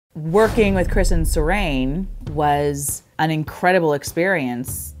Working with Chris and Seraine was an incredible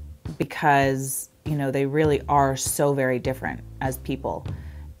experience because, you know, they really are so very different as people.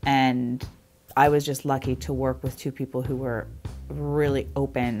 And I was just lucky to work with two people who were really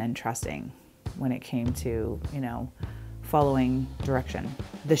open and trusting when it came to, you know, following direction.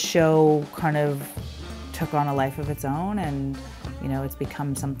 The show kind of took on a life of its own, and, you know, it's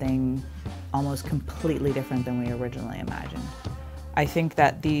become something almost completely different than we originally imagined. I think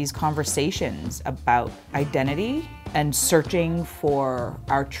that these conversations about identity and searching for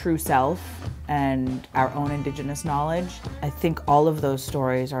our true self and our own Indigenous knowledge, I think all of those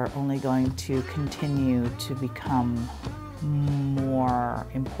stories are only going to continue to become more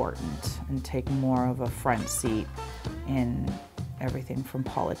important and take more of a front seat in everything from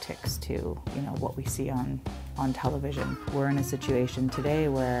politics to, you know, what we see on television. We're in a situation today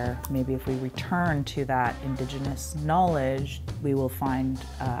where maybe if we return to that Indigenous knowledge, we will find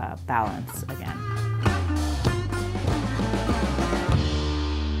balance again.